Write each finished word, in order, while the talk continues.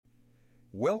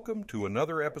Welcome to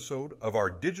another episode of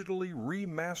our digitally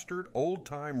remastered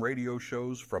old-time radio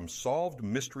shows from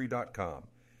SolvedMystery.com.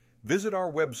 Visit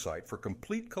our website for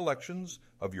complete collections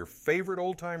of your favorite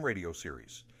old-time radio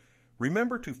series.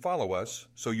 Remember to follow us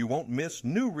so you won't miss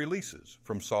new releases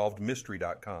from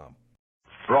SolvedMystery.com.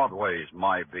 Broadway's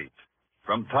my beat.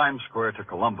 From Times Square to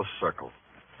Columbus Circle.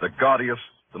 The gaudiest,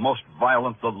 the most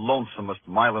violent, the lonesomest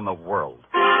mile in the world.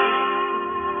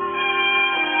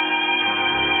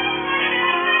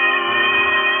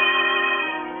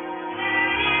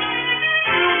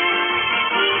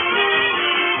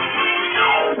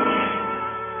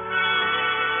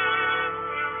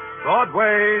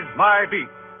 Broadway's My Beat,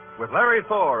 with Larry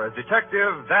Thor as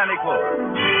Detective Danny Clover.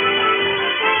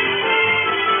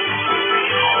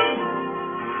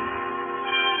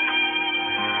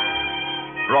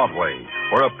 Broadway,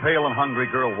 where a pale and hungry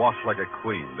girl walks like a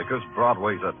queen because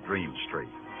Broadway's a dream street.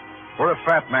 Where a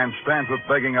fat man stands with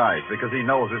begging eyes because he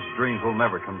knows his dreams will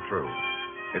never come true.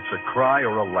 It's a cry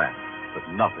or a laugh,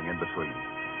 but nothing in between.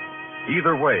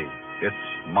 Either way,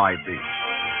 it's My Beat.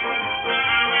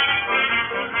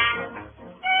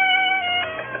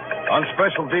 On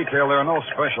special detail, there are no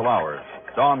special hours.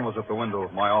 Dorn was at the window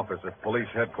of my office at police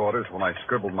headquarters when I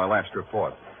scribbled my last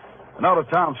report. An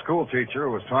out-of-town school teacher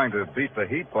was trying to beat the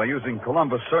heat by using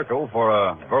Columbus Circle for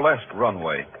a burlesque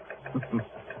runway.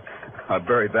 I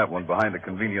buried that one behind a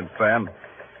convenient fan,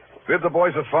 bid the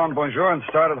boys a fond bonjour, and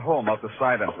started home out the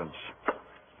side entrance.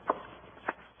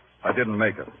 I didn't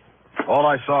make it. All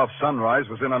I saw of sunrise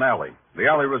was in an alley, the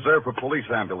alley reserved for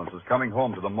police ambulances coming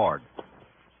home to the morgue.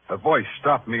 A voice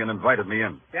stopped me and invited me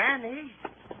in. Danny,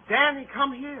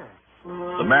 come here.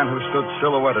 The man who stood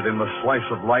silhouetted in the slice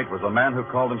of light was a man who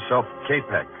called himself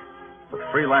Capek, the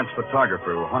freelance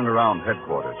photographer who hung around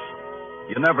headquarters.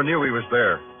 You never knew he was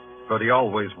there, but he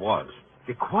always was.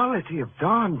 The quality of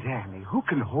dawn, Danny. Who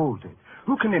can hold it?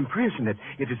 Who can imprison it?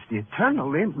 It is the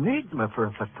eternal enigma for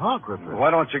a photographer. Why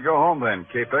don't you go home then,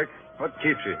 Capek? What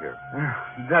keeps you here?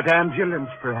 That ambulance,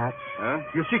 perhaps. Huh?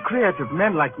 You see, creative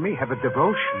men like me have a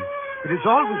devotion. It is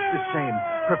always the same.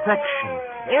 Perfection.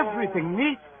 Everything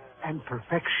neat and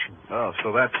perfection. Oh,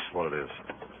 so that's what it is.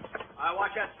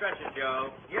 Watch that stretcher,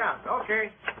 Joe. Yeah, okay.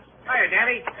 Hiya,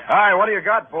 Danny. Hi, what do you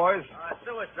got, boys?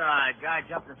 Suicide. Guy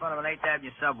jumped in front of an 8th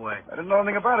Avenue subway. I didn't know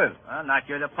anything about it. Well, not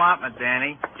your department,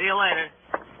 Danny. See you later.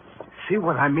 See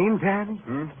what I mean, Danny?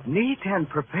 Hmm? Neat and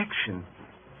perfection.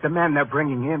 The man they're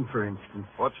bringing in, for instance.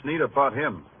 What's neat about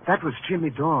him? That was Jimmy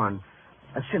Dorn,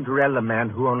 a Cinderella man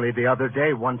who only the other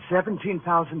day won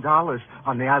 $17,000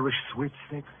 on the Irish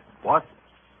sweepstakes. What?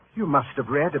 You must have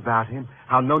read about him,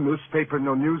 how no newspaper,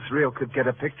 no newsreel could get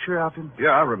a picture of him. Yeah,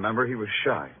 I remember. He was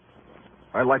shy.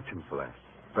 I liked him for that.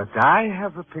 But I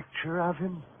have a picture of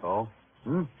him. Oh?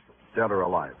 Hmm? Dead or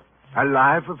alive?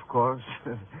 Alive, of course.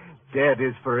 Dead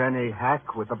is for any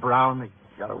hack with a brownie.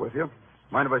 Got it with you?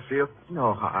 Mind if I see it?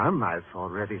 No harm. I've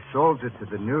already sold it to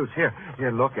the news. Here,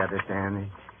 look at it, Danny.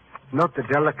 Note the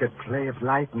delicate play of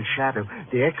light and shadow,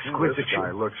 the exquisite... This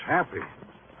guy looks happy.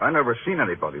 I never seen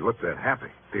anybody look that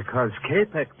happy. Because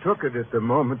Capek took it at the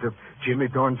moment of Jimmy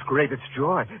Dorn's greatest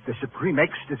joy, the supreme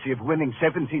ecstasy of winning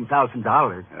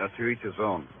 $17,000. Yeah, to each his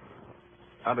own.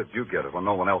 How did you get it when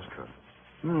no one else could?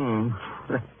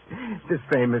 The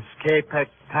famous Capek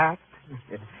pact.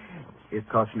 It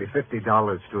cost me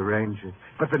 $50 to arrange it.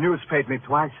 But the news paid me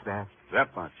twice that.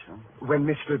 That much, huh? When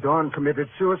Mr. Dorn committed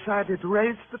suicide, it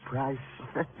raised the price.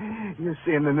 You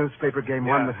see, in the newspaper game,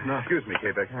 one must know. Excuse me,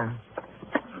 Capek.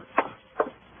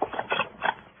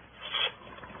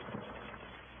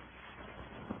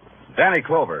 Danny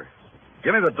Clover,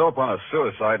 give me the dope on a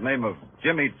suicide name of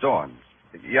Jimmy Dorn.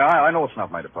 Yeah, I know it's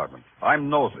not my department. I'm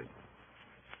nosy.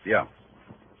 Yeah.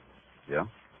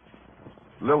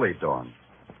 Lily Dorn,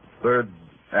 3rd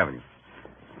Avenue.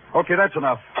 Okay, that's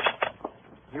enough.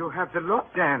 You have the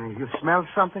look, Danny. You smell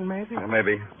something, maybe? Yeah,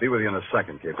 maybe. Be with you in a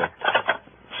second, Capek.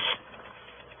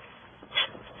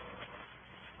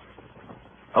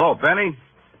 Hello, Benny.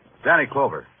 Danny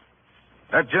Clover.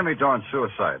 That Jimmy Dorn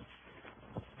suicide.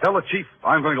 Tell the chief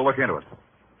I'm going to look into it.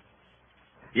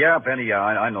 Yeah, Benny, yeah,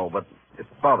 I know, but it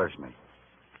bothers me.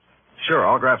 Sure,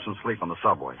 I'll grab some sleep on the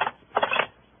subway.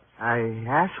 I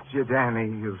asked you, Danny,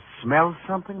 you smell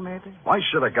something, maybe? Why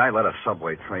should a guy let a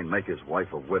subway train make his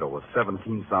wife a widow with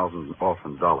 $17,000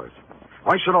 orphan dollars?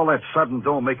 Why should all that sudden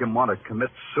dough make him want to commit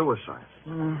suicide?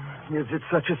 Is it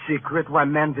such a secret why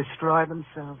men destroy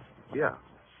themselves? Yeah,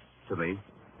 to me.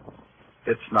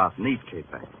 It's not neat,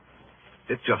 Capek.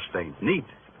 It just ain't neat.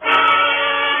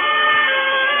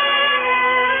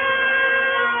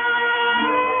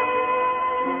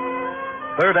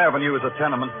 3rd Avenue is a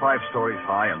tenement 5 stories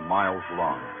high and miles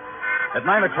long. At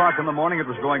 9 o'clock in the morning, it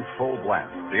was going full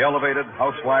blast. The elevated,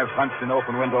 housewives hunched in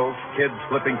open windows, kids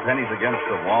slipping pennies against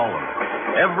the wall,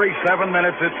 and every 7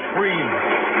 minutes it screamed.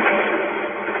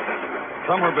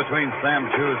 Somewhere between Sam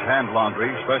Chu's hand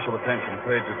laundry, special attention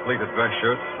paid to pleated dress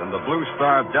shirts, and the Blue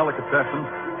Star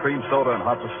delicatessen, cream soda and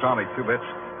hot pastrami 2 bits,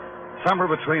 somewhere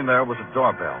between there was a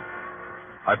doorbell.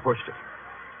 I pushed it.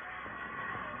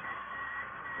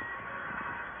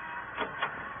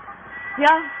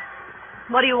 Yeah?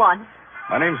 What do you want?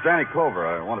 My name's Danny Clover.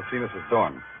 I want to see Mrs.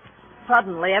 Dorn.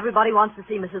 Suddenly, everybody wants to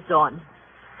see Mrs. Dorn.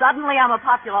 Suddenly, I'm a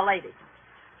popular lady.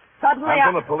 Suddenly,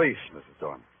 I'm from the police, Mrs.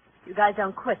 Dorn. You guys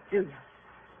don't quit, do you?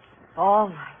 All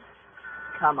right.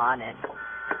 Come on in.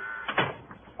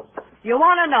 You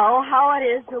want to know how it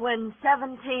is to win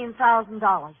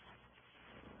 $17,000? Is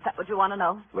that what you want to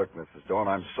know? Look, Mrs. Dorn,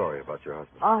 I'm sorry about your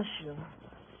husband. Oh, sure.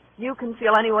 You can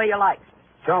feel any way you like.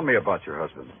 Tell me about your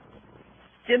husband.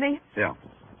 Jimmy? Yeah.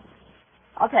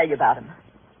 I'll tell you about him.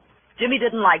 Jimmy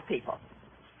didn't like people.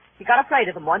 He got afraid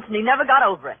of them once, and he never got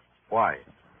over it. Why?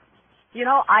 You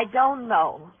know, I don't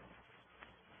know.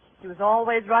 He was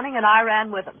always running, and I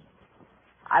ran with him.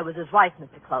 I was his wife,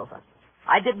 Mr. Clover.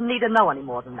 I didn't need to know any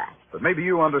more than that. But maybe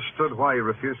you understood why he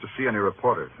refused to see any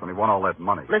reporters when he won all that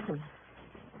money. Listen,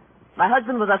 my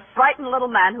husband was a frightened little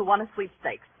man who won a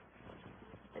sweepstakes.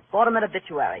 It bought him an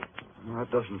obituary. Well,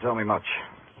 that doesn't tell me much.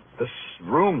 This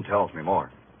room tells me more.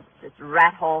 This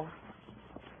rat hole.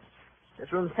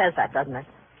 This room says that, doesn't it?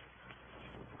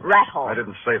 Rat hole. I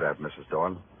didn't say that, Mrs.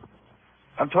 Dorn.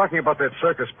 I'm talking about that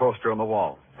circus poster on the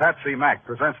wall. Patsy Mack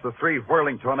presents the 3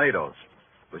 whirling tornadoes.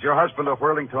 Was your husband a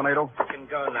whirling tornado? You can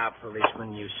go now,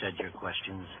 policeman. You said your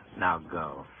questions. Now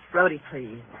go. Brody,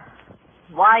 please.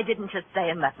 Why didn't you stay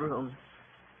in that room?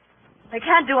 They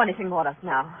can't do anything with us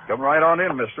now. Come right on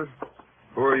in, mister.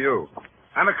 Who are you?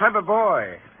 I'm a clever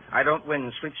boy. I don't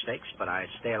win sweepstakes, but I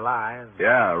stay alive.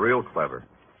 Yeah, real clever.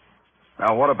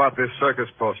 Now, what about this circus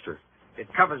poster? It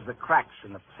covers the cracks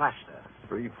in the plaster.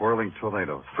 3 whirling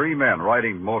tornadoes. 3 men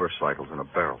riding motorcycles in a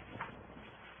barrel.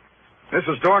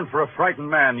 Mrs. Dorn, for a frightened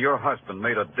man, your husband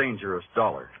made a dangerous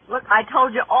dollar. Look, I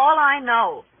told you all I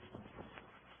know.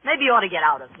 Maybe you ought to get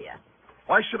out of here.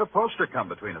 Why should a poster come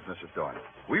between us, Mrs. Dorn?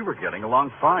 We were getting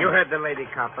along fine. You heard the lady,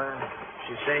 copper.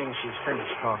 She's saying she's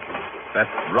finished talking.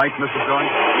 That's right, Mrs. Dorn?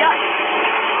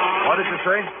 Yeah. What did you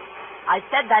say? I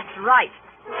said that's right.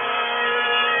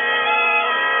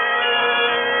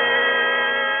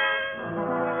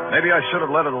 Maybe I should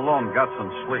have let it alone, got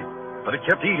some sleep. But it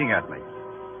kept eating at me.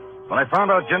 When I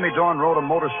found out Jimmy Dorn rode a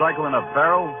motorcycle in a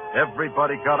barrel,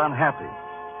 everybody got unhappy.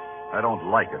 I don't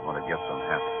like it when it gets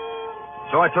unhappy.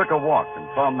 So I took a walk and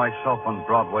found myself on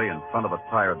Broadway in front of a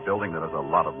tired building that has a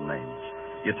lot of names.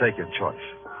 You take your choice.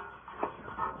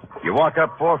 You walk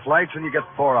up 4 flights and you get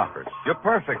 4 offers. You're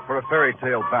perfect for a fairy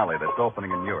tale ballet that's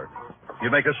opening in Newark.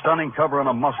 You make a stunning cover in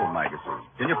a muscle magazine.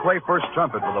 Can you play first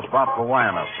trumpet with a Bop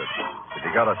Hawaiian outfit? If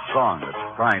you got a song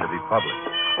that's trying to be published,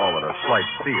 call it a slight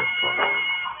fee, of course.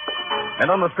 And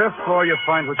on the 5th floor, you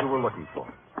find what you were looking for.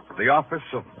 The office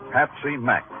of Patsy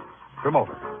Mack,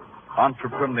 promoter,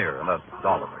 entrepreneur, and a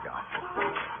dollar guy.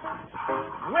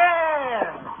 Well,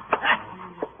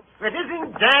 it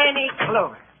isn't Danny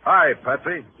Clover. Hi,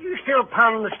 Patsy. You still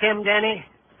pounding the stem, Danny?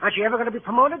 Aren't you ever going to be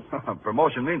promoted?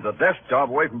 Promotion means a desk job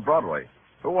away from Broadway.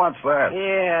 Who wants that?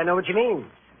 Yeah, I know what you mean.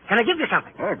 Can I give you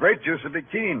something? Yeah, grape juice would be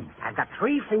keen. I've got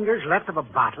 3 fingers left of a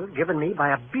bottle given me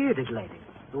by a bearded lady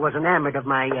who was enamored of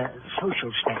my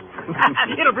social standing.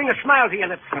 It'll bring a smile to your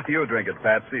lips. You drink it,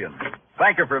 Patsy, and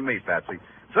thank her for me, Patsy.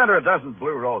 Send her a dozen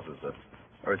blue roses,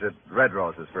 or is it red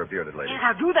roses for a bearded lady?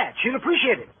 Yeah, I'll do that. She'll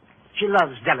appreciate it. She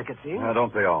loves delicacy.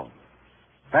 Don't they all?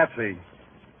 Patsy,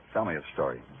 tell me a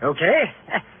story. Okay.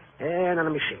 Now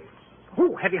let me see.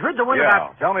 Oh, have you heard the one Yeah,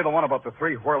 about... tell me the one about the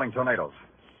 3 whirling tornadoes.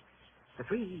 The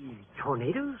 3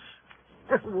 tornadoes?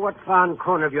 What fond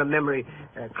corner of your memory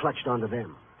clutched onto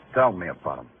them? Tell me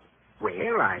about them.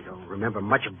 Well, I don't remember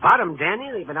much about them,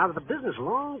 Danny. They've been out of the business a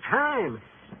long time.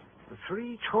 The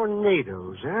 3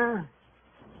 tornadoes, huh?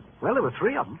 Well, there were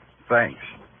 3 of them. Thanks.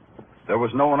 There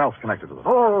was no one else connected with them.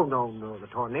 Oh, no. The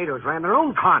tornadoes ran their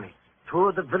own carny.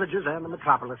 Toured the villages and the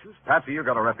metropolises. Patsy, you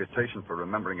got a reputation for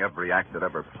remembering every act that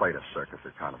ever played a circus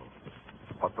or carnival.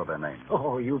 What were their names?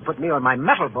 Oh, you put me on my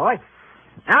mettle, boy.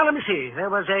 Now, let me see. There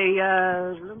was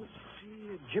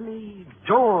Jimmy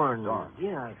Dorn. Dorn.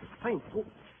 Yeah, I think. Oh,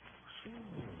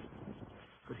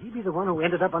 could he be the one who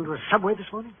ended up under a subway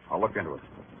this morning? I'll look into it.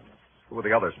 Who were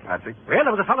the others, Patsy? Well,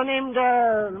 there was a fellow named,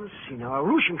 let me see now, a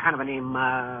Russian kind of a name,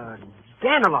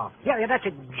 Danilov. Yeah, that's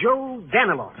it, Joe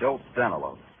Danilov. Joe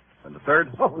Danilov. And the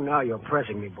 3rd? Oh, now you're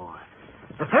pressing me, boy.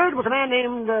 The 3rd was a man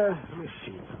named, let me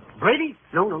see, Brady?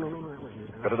 No.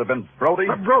 Could it have been Brody?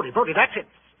 Brody, that's it.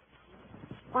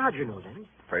 Well, how'd you know, Danny?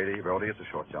 Brody, it's a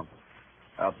short jump.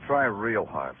 I'll try real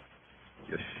hard.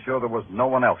 You're sure there was no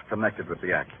one else connected with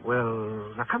the act?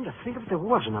 Well, now come to think of it, there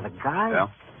was another guy. Yeah?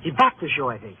 He backed the show,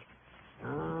 I think.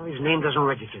 His name doesn't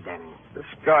register, Danny. This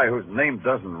guy whose name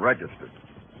doesn't register.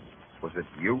 Was it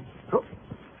you? Oh,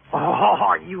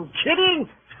 are you kidding?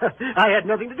 I had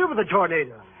nothing to do with the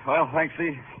tornado. Well,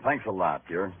 Hanksy, thanks a lot.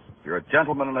 You're a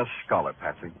gentleman and a scholar,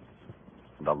 Patsy.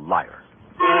 And a liar.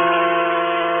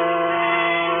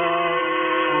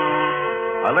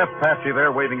 I left Patsy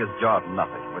there waving his jaw at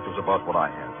nothing, which was about what I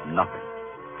had. Nothing.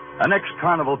 An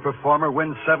ex-carnival performer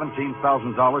wins $17,000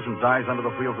 and dies under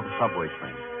the wheels of a subway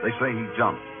train. They say he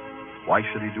jumped. Why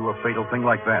should he do a fatal thing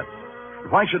like that?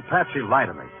 Why should Patsy lie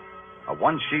to me? A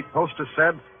one-sheet poster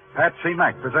said, Patsy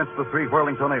Mack presents the 3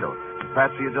 whirling tornadoes.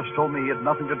 Patsy had just told me he had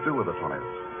nothing to do with the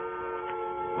tornadoes.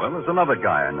 Well, there's another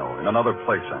guy I know, in another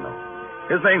place I know.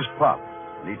 His name's Pop,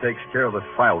 and he takes care of the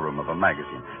file room of a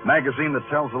magazine. Magazine that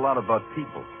tells a lot about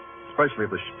people, especially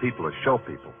if the people are show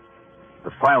people.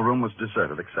 The file room was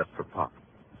deserted except for Pop.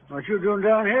 What you doing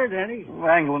down here, Danny?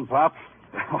 Wrangling, Pop.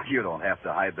 Oh, you don't have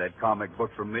to hide that comic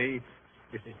book from me.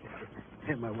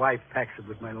 My wife packs it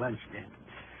with my lunch, Dan.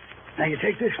 Now, you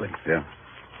take this one. Yeah.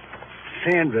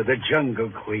 Sandra, the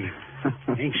Jungle Queen.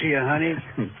 Ain't she a honey?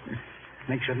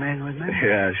 Makes a man with me.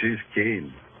 Yeah, she's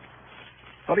keen.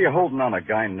 What are you holding on a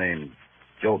guy named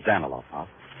Joe Danilov, Pop?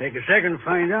 Take a second to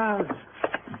find out.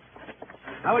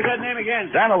 How was that name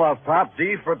again? Danilov, Pop.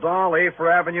 D for doll, A for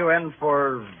avenue, N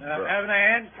for... Avenue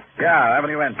N? Yeah,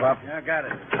 avenue N, Pop. Yeah, I got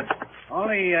it.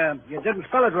 Only, you didn't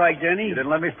spell it right, Denny. You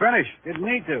didn't let me finish. Didn't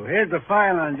need to. Here's the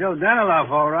file on Joe Danilov,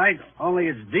 all right. Only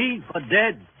it's D for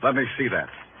dead. Let me see that.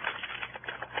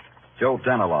 Joe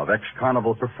Danilov,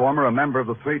 ex-carnival performer, a member of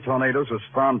the 3 tornadoes, was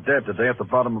found dead today at the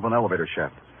bottom of an elevator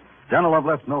shaft. Danilov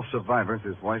left no survivors,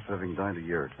 his wife having died a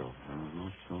year ago.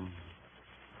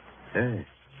 Hey,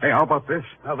 how about this?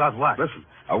 How about what? Listen,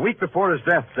 a week before his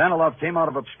death, Danilov came out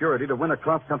of obscurity to win a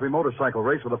cross-country motorcycle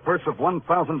race with a purse of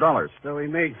 $1,000. So he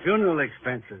made funeral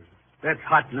expenses. That's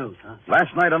hot news, huh?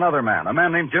 Last night, another man, a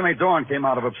man named Jimmy Dorn, came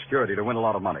out of obscurity to win a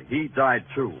lot of money. He died,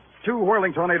 too. 2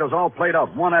 whirling tornadoes all played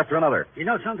out, one after another. You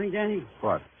know something, Danny?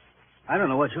 What? I don't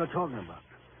know what you're talking about.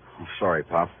 Oh, sorry,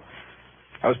 Pop.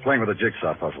 I was playing with a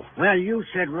jigsaw puzzle. Well, you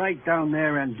sit right down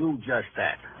there and do just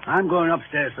that. I'm going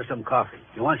upstairs for some coffee.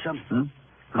 You want some?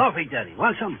 Coffee, Daddy.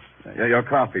 Want some? Yeah, your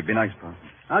coffee. Be nice, Pop.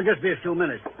 I'll just be a few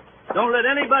minutes. Don't let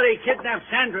anybody kidnap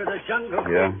Sandra, the Jungle.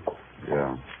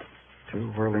 Yeah.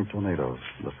 2 whirling tornadoes.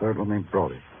 The third one named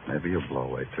Brody. Maybe you'll blow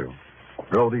away, too.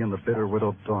 Brody and the bitter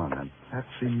widow Dorn, and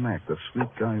Patsy Mack, the sweet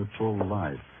guy who told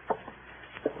lies.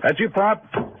 That's you, Pop?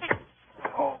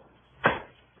 Oh.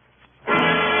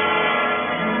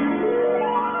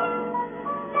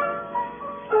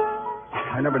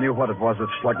 I never knew what it was that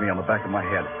slugged me on the back of my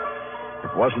head.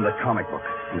 It wasn't a comic book.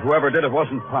 And whoever did it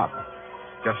wasn't Pop.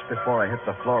 Just before I hit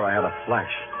the floor, I had a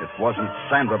flash. It wasn't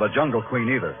Sandra, the Jungle Queen,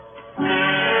 either.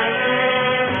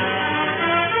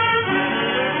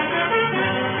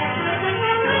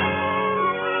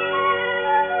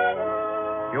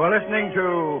 You are listening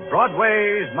to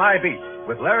Broadway's My Beat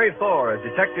with Larry Thor as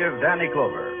Detective Danny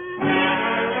Clover.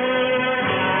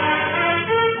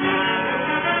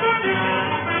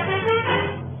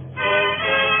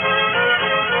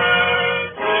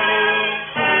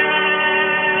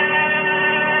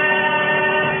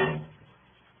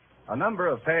 A number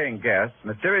of paying guests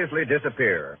mysteriously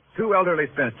disappear. 2 elderly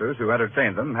spinsters who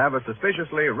entertain them have a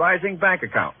suspiciously rising bank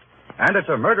account. And it's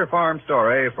a murder farm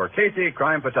story for Casey,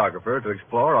 crime photographer, to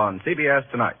explore on CBS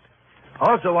Tonight.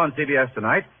 Also on CBS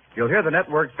Tonight, you'll hear the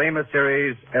network's famous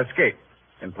series, Escape,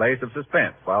 in place of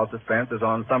Suspense, while Suspense is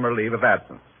on summer leave of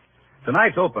absence.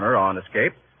 Tonight's opener on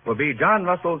Escape will be John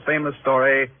Russell's famous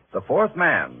story, The Fourth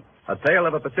Man, a tale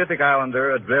of a Pacific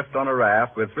Islander adrift on a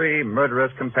raft with 3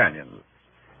 murderous companions.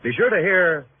 Be sure to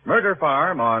hear Murder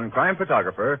Farm on Crime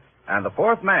Photographer and The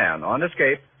Fourth Man on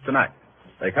Escape tonight.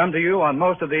 They come to you on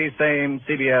most of these same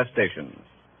CBS stations.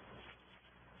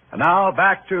 And now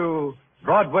back to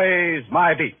Broadway's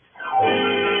My Beat.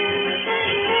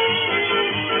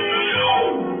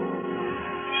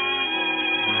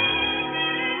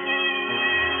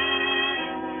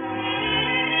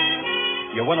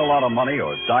 You win a lot of money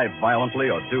or die violently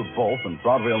or do both, and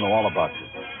Broadway will know all about you.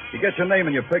 You get your name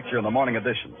and your picture in the morning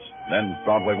editions. Then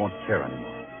Broadway won't care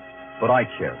anymore. But I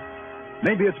care.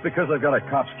 Maybe it's because I've got a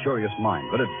cop's curious mind,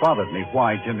 but it bothered me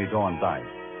why Jimmy Dorn died.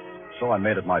 So I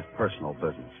made it my personal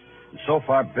business. And so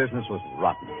far, business was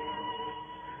rotten.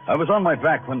 I was on my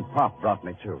back when Pop brought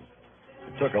me to.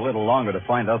 It took a little longer to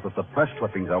find out that the press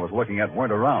clippings I was looking at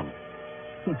weren't around.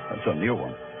 That's a new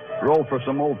one. Rolled for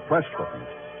some old press clippings.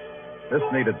 This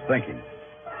needed thinking.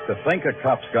 To think, a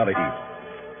cop's got to eat.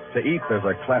 To eat, there's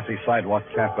a classy sidewalk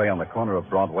cafe on the corner of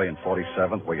Broadway and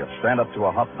 47th where you stand up to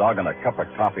a hot dog and a cup of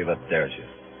coffee that dares you.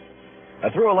 I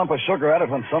threw a lump of sugar at it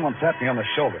when someone tapped me on the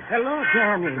shoulder. Hello,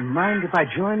 Danny. Mind if I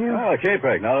join you? Oh,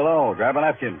 K-Peg, not at all. Grab a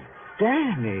napkin.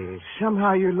 Danny,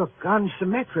 somehow you look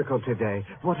unsymmetrical today.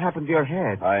 What happened to your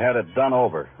head? I had it done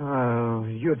over. Oh,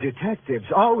 you detectives,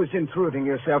 always intruding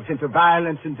yourselves into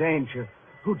violence and danger.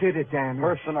 Who did it, Danny?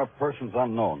 Person or persons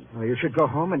unknown. Well, you should go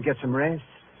home and get some rest.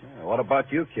 Yeah, what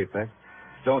about you, K-Peg?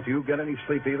 Don't you get any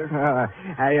sleep either?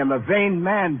 I am a vain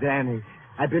man, Danny.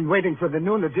 I've been waiting for the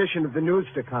noon edition of the news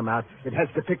to come out. It has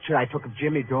the picture I took of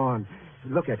Jimmy Dorn.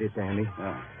 Look at it, Danny.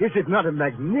 Yeah. Is it not a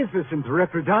magnificent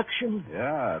reproduction?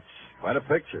 Yeah, it's quite a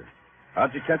picture.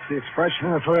 How'd you catch the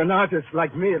expression? For an artist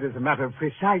like me, it is a matter of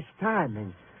precise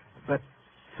timing. But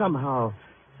somehow,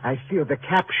 I feel the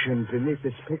caption beneath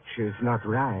this picture is not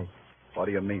right. What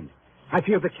do you mean? I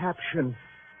feel the caption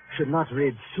should not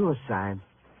read suicide.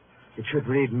 It should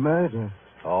read murder.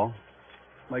 Oh?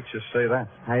 Makes you say that?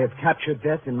 I have captured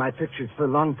death in my pictures for a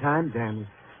long time, Danny.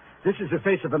 This is the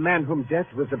face of a man whom death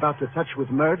was about to touch with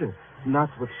murder, not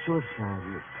with suicide.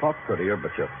 You talk prettier,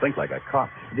 but you think like a cop.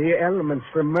 The elements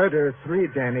for murder are three,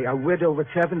 Danny. A widow with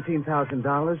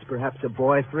 $17,000, perhaps a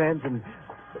boyfriend, and...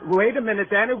 Wait a minute,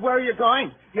 Danny. Where are you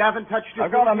going? You haven't touched your...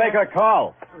 I'm going to make a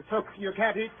call. So you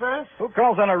can't eat first? Who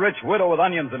calls on a rich widow with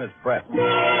onions in his breath?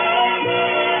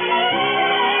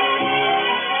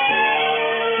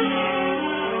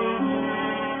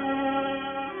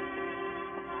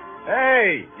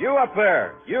 Hey, you up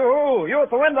there. You at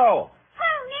the window. Who,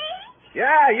 me?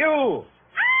 Yeah, you. Oh,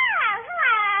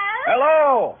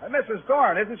 hello. Hello. Mrs.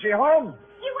 Dorn, isn't she home?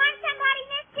 You want somebody,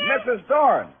 mister? Mrs.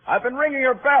 Dorn, I've been ringing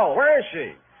your bell. Where is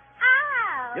she?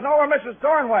 Oh. You know where Mrs.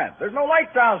 Dorn went? There's no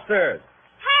light downstairs.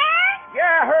 Her?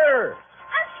 Yeah, her.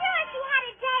 Oh, sure, she had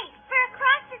a date for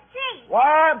across the street.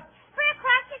 What? For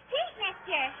across the street,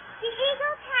 mister. The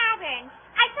Eagle Tavern.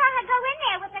 I saw her go in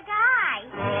there with a guy.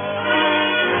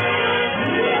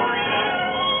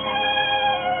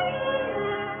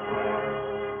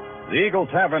 The Eagle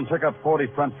Tavern took up 40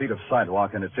 front feet of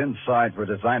sidewalk, and its insides were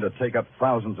designed to take up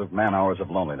thousands of man-hours of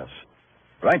loneliness.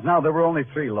 Right now, there were only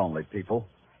three lonely people.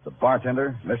 The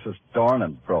bartender, Mrs. Dorn,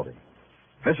 and Brody.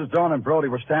 Mrs. Dorn and Brody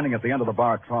were standing at the end of the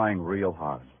bar trying real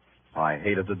hard. I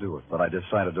hated to do it, but I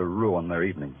decided to ruin their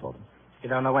evening for them. You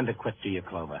don't know when to quit, do you,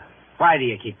 Clover? Why do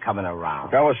you keep coming around?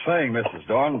 Like I was saying, Mrs.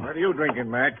 Dorn. What are you drinking,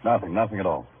 Mac? Nothing at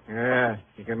all. Yeah,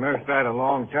 you can nurse that a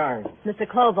long time. Mr.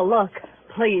 Clover, look.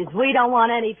 Please, we don't want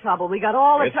any trouble. We got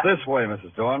all the It's this way,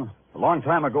 Mrs. Dorn. A long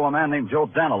time ago, a man named Joe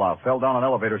Danilow fell down an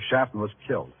elevator shaft and was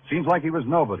killed. Seems like he was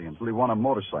nobody until he won a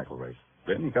motorcycle race.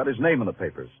 Then he got his name in the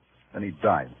papers. Then he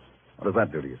died. What does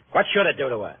that do to you? What should it do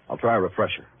to her? I'll try a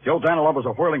refresher. Joe Danilow was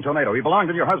a whirling tornado. He belonged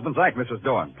in your husband's act, Mrs.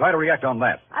 Dorn. Try to react on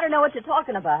that. I don't know what you're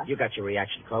talking about. You got your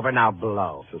reaction, Clover. Now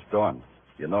blow. Mrs. Dorn,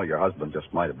 you know your husband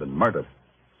just might have been murdered.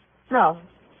 No.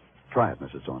 Try it,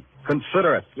 Mrs. Dorn.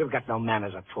 Consider it. You've got no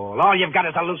manners at all. All you've got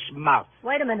is a loose mouth.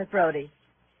 Wait a minute, Brody.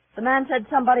 The man said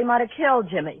somebody might have killed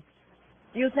Jimmy.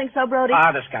 Do you think so, Brody?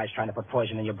 This guy's trying to put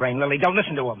poison in your brain, Lily. Don't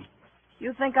listen to him.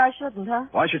 You think I shouldn't, huh?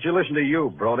 Why should you listen to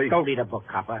you, Brody? Go read a book,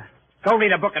 copper. Go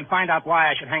read a book and find out why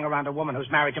I should hang around a woman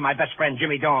who's married to my best friend,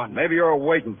 Jimmy Dorn. Maybe you're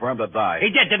waiting for him to die. He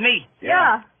did, didn't he?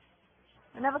 Yeah.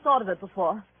 I never thought of it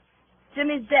before.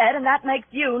 Jimmy's dead, and that makes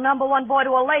you number one boy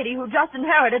to a lady who just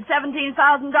inherited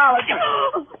 $17,000.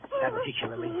 That'll teach you,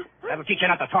 Lily. That'll teach you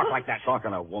not to talk like that.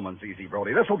 Talking a woman's easy,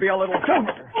 Brody. This will be a little... Hey, what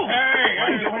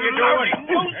are you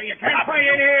doing? You can't play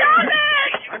in here. Stop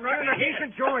it! I'm running a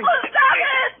decent joint. Stop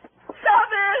it!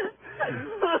 Stop it!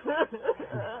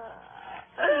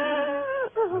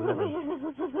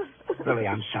 Lily,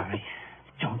 I'm sorry.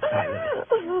 Don't cry,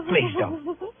 Lily. Please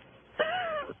don't.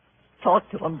 Talk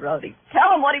to him, Brody.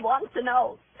 Tell him what he wants to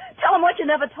know. Tell him what you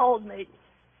never told me.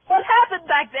 What happened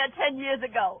back there 10 years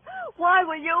ago? Why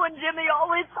were you and Jimmy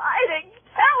always hiding?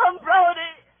 Tell him,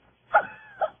 Brody.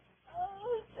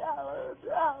 Tell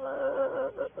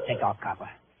him. Take off, copper.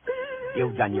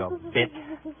 You've done your bit.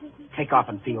 Take off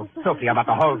and feel filthy about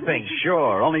the whole thing.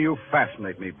 Sure, only you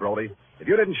fascinate me, Brody. If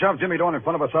you didn't shove Jimmy Dorn in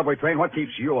front of a subway train, what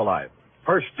keeps you alive?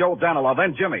 First Joe Danilow,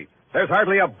 then Jimmy. There's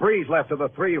hardly a breeze left of the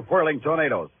three whirling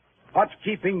tornadoes. What's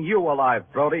keeping you alive,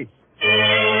 Brody?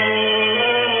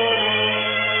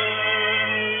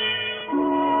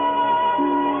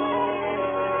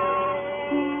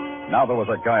 Now there was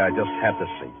a guy I just had to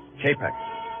see. K-Pax.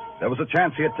 There was a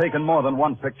chance he had taken more than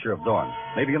one picture of Dorn.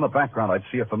 Maybe in the background I'd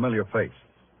see a familiar face.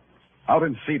 Out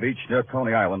in Sea Beach near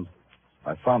Coney Island,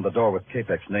 I found the door with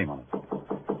Capek's name on it.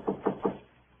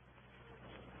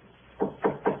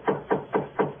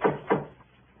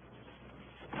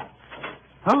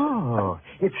 Oh,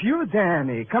 it's you,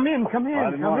 Danny. Come in. I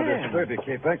didn't want to disturb you,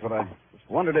 Capek, but I just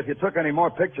wondered if you took any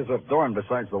more pictures of Dorn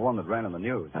besides the one that ran in the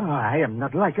news. Oh, I am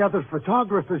not like other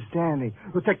photographers, Danny,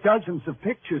 who take dozens of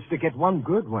pictures to get one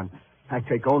good one. I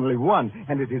take only one,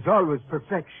 and it is always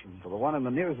perfection. So the one in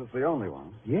the news is the only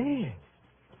one? Yes.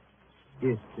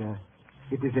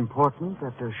 It is important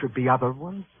that there should be other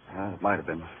ones? It might have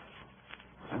been.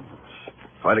 Well,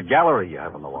 it's quite a gallery you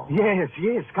have on the wall. Yes.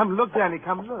 Come look, Danny,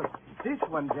 come look. This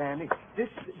one, Danny. This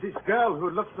girl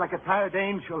who looks like a tired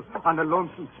angel on a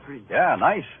lonesome street. Yeah,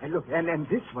 nice. And look, and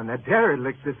this one, a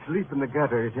derelict asleep in the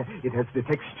gutter. It has the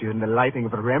texture and the lighting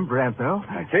of a Rembrandt, no?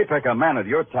 Now, Capek, a man of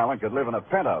your talent could live in a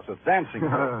penthouse with dancing.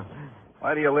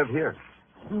 Why do you live here?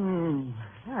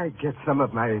 I get some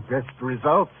of my best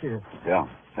results here. Yeah,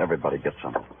 everybody gets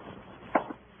some.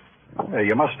 Hey,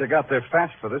 you must have got there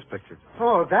fast for this picture.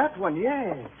 Oh, that one,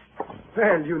 yes.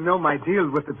 Well, you know my deal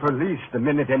with the police. The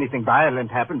minute anything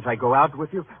violent happens, I go out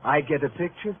with you. I get a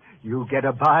picture. You get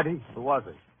a body. Who was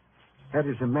it? That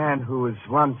is a man who was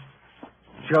once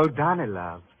Joe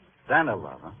Danilov.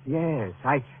 Danilov, huh? Yes.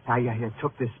 I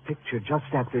took this picture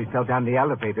just after he fell down the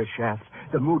elevator shaft.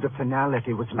 The mood of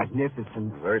finality was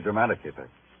magnificent. Very dramatic, Capek.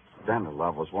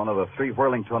 Danilov was one of the 3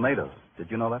 whirling tornadoes.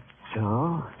 Did you know that?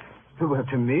 So? Well,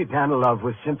 to me, Danilov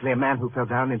was simply a man who fell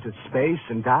down into space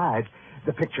and died.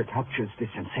 The picture captures the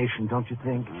sensation, don't you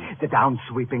think? The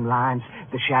down-sweeping lines,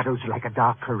 the shadows like a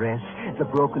dark caress, the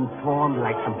broken form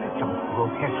like some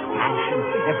grotesque passion,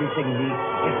 everything neat,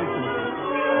 everything...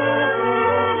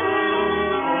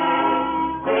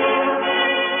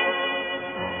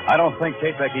 I don't think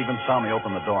Capek even saw me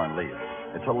open the door and leave.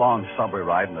 It's a long subway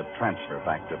ride and a transfer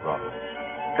back to Broadway.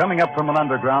 Coming up from an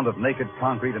underground of naked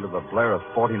concrete into the blare of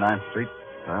 49th Street,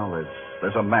 well,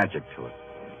 there's a magic to it.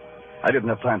 I didn't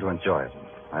have time to enjoy it.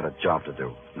 I had a job to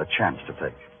do and a chance to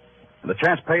take. And the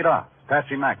chance paid off.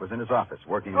 Patsy Mack was in his office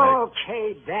working late.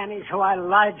 Okay, Danny, so I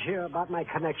lied to you about my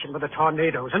connection with the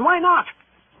tornadoes. And why not?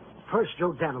 First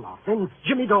Joe Danilov, then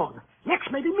Jimmy Dorn.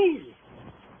 Next, maybe me.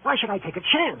 Why should I take a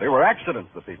chance? They were accidents,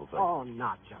 the people say. Oh,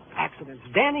 not just accidents.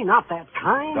 Danny, not that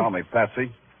kind. Tell me,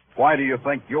 Patsy, why do you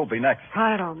think you'll be next?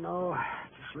 I don't know.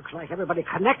 This looks like everybody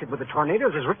connected with the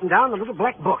tornadoes is written down in a little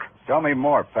black book. Tell me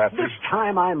more, Patsy. This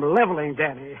time I'm leveling,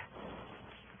 Danny.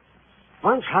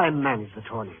 Once I managed the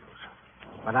tornadoes,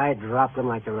 but I dropped them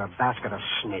like they were a basket of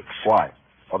snakes. Why?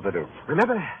 What did they do?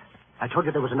 Remember, I told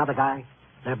you there was another guy,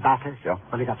 their backer? Yeah.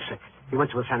 Well, he got sick. He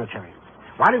went to a sanitarium.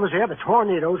 While he was there, the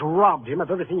tornadoes robbed him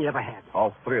of everything he ever had.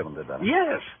 All 3 of them did that? Huh?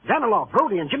 Yes. Danilov,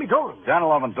 Brody, and Jimmy Dorn.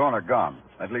 Danilov and Dorn are gone.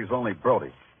 That leaves only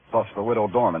Brody, plus the widow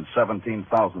Dorn and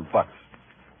 $17,000.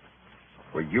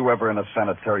 Were you ever in a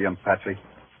sanitarium, Patsy?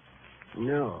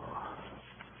 No.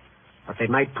 But they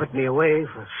might put me away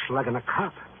for slugging a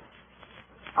cop.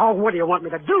 Oh, what do you want me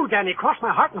to do, Danny? Cross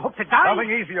my heart and hope to die?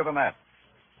 Nothing easier than that.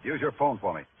 Use your phone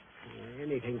for me.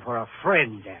 Anything for a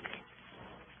friend, Danny.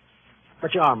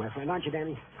 But you are my friend, aren't you,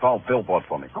 Danny? Call Billboard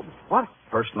for me. Oh, what?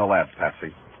 Personal ad,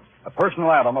 Patsy. A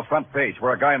personal ad on the front page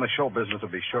where a guy in the show business will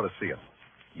be sure to see it.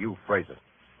 You phrase it.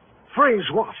 Phrase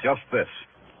what? Just this.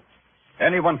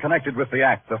 Anyone connected with the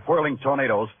act, the whirling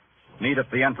tornadoes, meet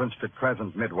at the entrance to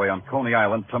Crescent Midway on Coney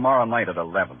Island tomorrow night at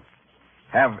 11.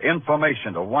 Have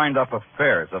information to wind up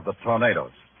affairs of the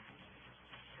tornadoes.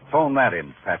 Phone that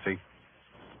in, Patsy.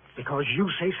 Because you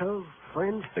say so,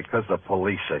 friend? Because the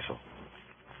police say so.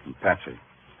 And Patsy.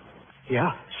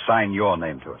 Yeah? Sign your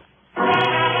name to it.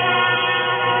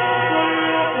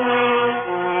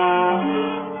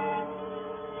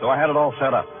 So I had it all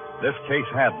set up. This case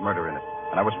had murder in it,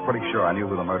 and I was pretty sure I knew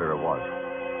who the murderer was.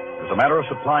 It was a matter of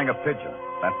supplying a pigeon.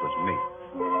 That was me.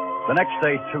 The next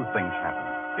day, 2 things happened.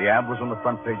 The ad was on the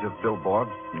front page of Billboard,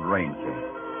 and rain came.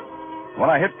 When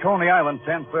I hit Coney Island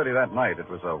 10:30 that night, it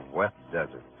was a wet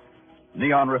desert.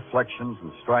 Neon reflections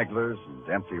and stragglers and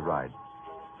empty rides.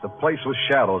 The place was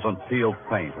shadows on peeled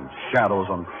paint and shadows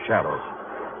on shadows.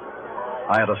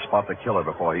 I had to spot the killer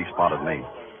before he spotted me.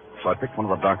 So I picked one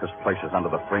of the darkest places under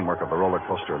the framework of the roller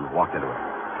coaster and walked into it.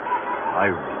 I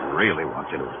really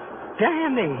walked into it.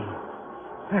 Danny!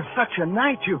 There's such a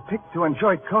night you picked to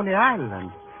enjoy Coney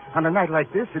Island. On a night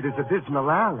like this, it is a dismal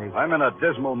alley. I'm in a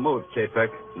dismal mood, Capek,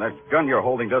 and that gun you're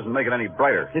holding doesn't make it any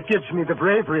brighter. It gives me the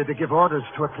bravery to give orders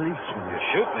to a policeman. You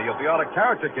shoot me, you'll be out of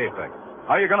character, Capek.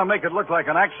 How are you going to make it look like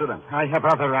an accident? I have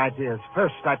other ideas.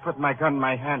 First, I put my gun in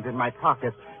my hand in my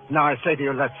pocket. Now I say to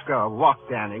you, let's go. Walk,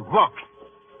 Danny, walk.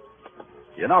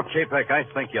 You know, Capek, I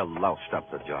think you loused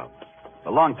up the job. A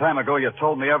long time ago, you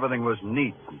told me everything was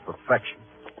neat and perfection.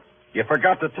 You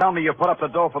forgot to tell me you put up the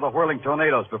dough for the whirling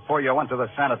tornadoes before you went to the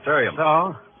sanitarium.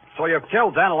 So? So you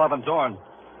killed Danilov and Dorn.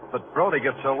 But Brody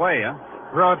gets away, huh?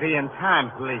 Brody in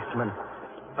time, policeman.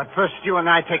 But first you and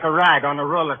I take a ride on a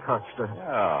roller coaster.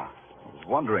 Yeah. I was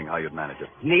wondering how you'd manage it.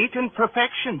 Neat and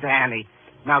perfection, Danny.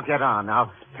 Now get on.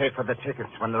 I'll pay for the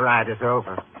tickets when the ride is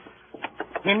over.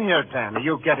 In here, Danny.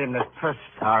 You get in the first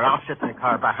car. I'll sit in the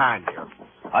car behind you.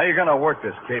 How are you going to work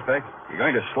this, K-Peg? You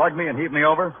going to slug me and heave me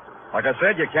over? Like I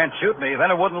said, you can't shoot me.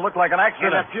 Then it wouldn't look like an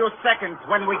accident. In a few seconds,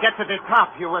 when we get to the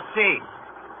top, you will see.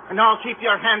 And now keep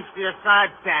your hands to your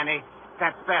sides, Danny.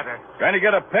 That's better. Going to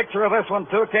get a picture of this one,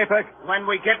 too, K-Peg? When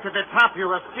we get to the top, you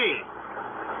will see.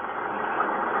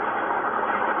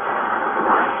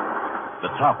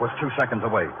 The top was 2 seconds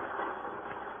away.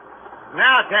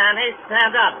 Now, Danny,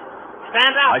 stand up.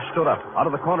 Stand up. I stood up. Out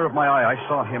of the corner of my eye, I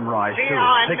saw him rise, See too.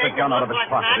 how I Take the make gun it out of look his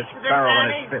like an pocket, its accident, barrel in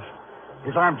Danny? his fist.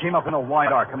 His arm came up in a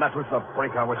wide arc, and that was the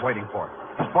break I was waiting for.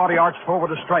 His body arched forward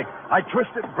to strike. I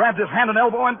twisted, grabbed his hand and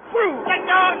elbow, and threw. Let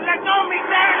go me,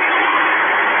 Danny!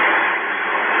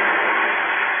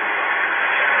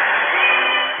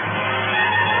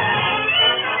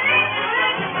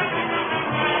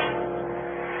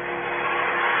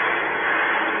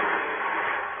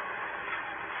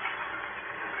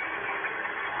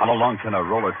 How long can a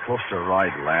roller coaster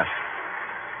ride last?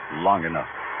 Long enough.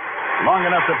 Long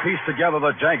enough to piece together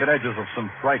the jagged edges of some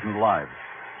frightened lives.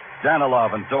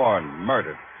 Danilov and Dorn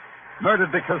murdered.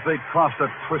 Murdered because they'd crossed a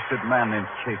twisted man named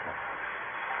K-Peg.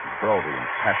 Brody and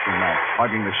Patsy Mack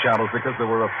hugging the shadows because they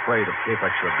were afraid of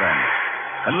K-Peg's revenge.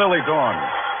 And Lily Dorn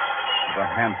with a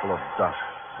handful of dust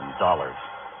and dollars.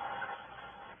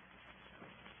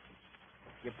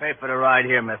 You pay for the ride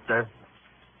here, mister.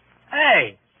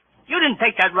 Hey, you didn't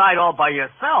take that ride all by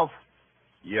yourself.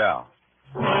 Yeah.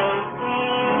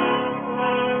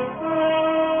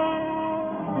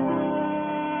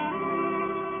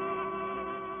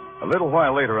 A little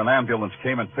while later, an ambulance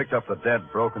came and picked up the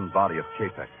dead, broken body of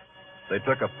K-Peg. They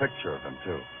took a picture of him,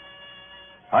 too.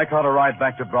 I caught a ride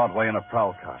back to Broadway in a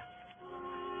prowl car.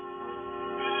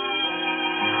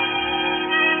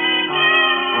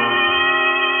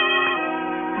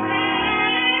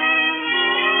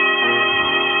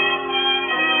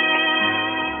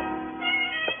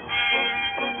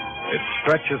 It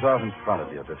stretches out in front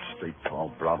of you, this street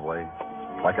called Broadway,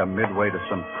 like a midway to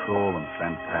some cruel and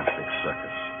fantastic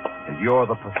circus. And you're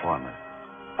the performer.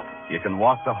 You can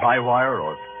walk the high wire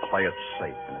or play it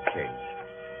safe in a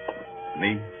cage.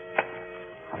 Me?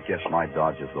 I guess my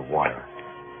dodge is the wire.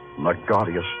 The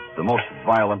gaudiest, the most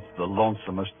violent, the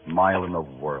lonesomest mile in the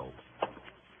world.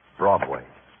 Broadway.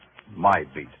 My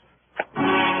beat.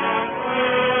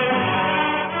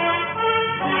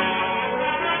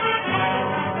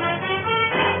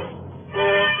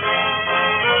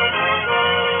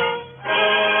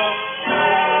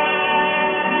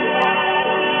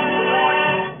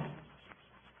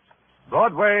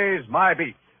 Broadway's My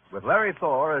Beat, with Larry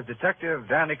Thor as Detective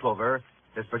Danny Clover,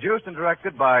 is produced and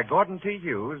directed by Gordon T.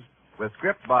 Hughes, with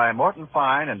script by Morton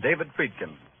Fine and David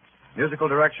Friedkin. Musical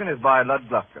direction is by Lud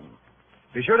Bluffkin.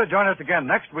 Be sure to join us again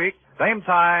next week, same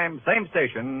time, same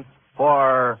station,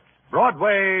 for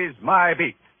Broadway's My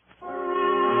Beat.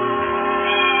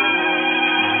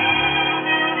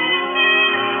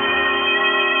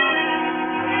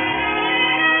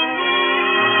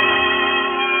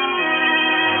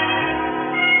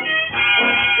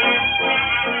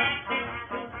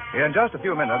 In just a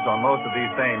few minutes on most of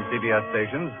these same CBS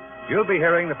stations, you'll be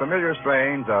hearing the familiar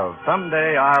strains of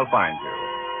Someday I'll Find You.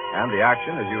 And the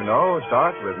action, as you know,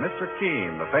 starts with Mr.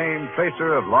 Keene, the famed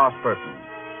tracer of lost persons.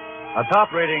 A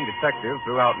top-rating detective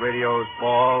throughout radio's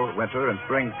fall, winter, and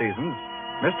spring seasons,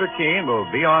 Mr. Keene will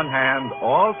be on hand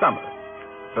all summer.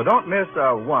 So don't miss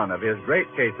one of his great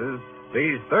cases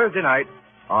these Thursday nights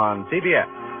on CBS.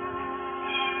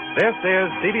 This is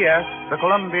CBS, the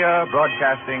Columbia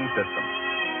Broadcasting System.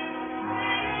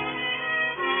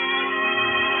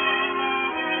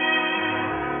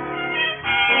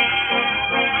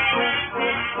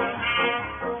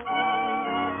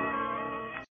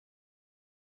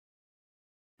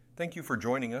 Thank you for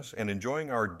joining us and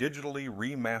enjoying our digitally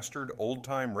remastered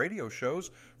old-time radio shows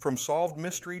from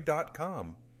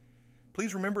SolvedMystery.com.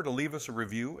 Please remember to leave us a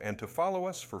review and to follow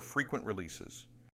us for frequent releases.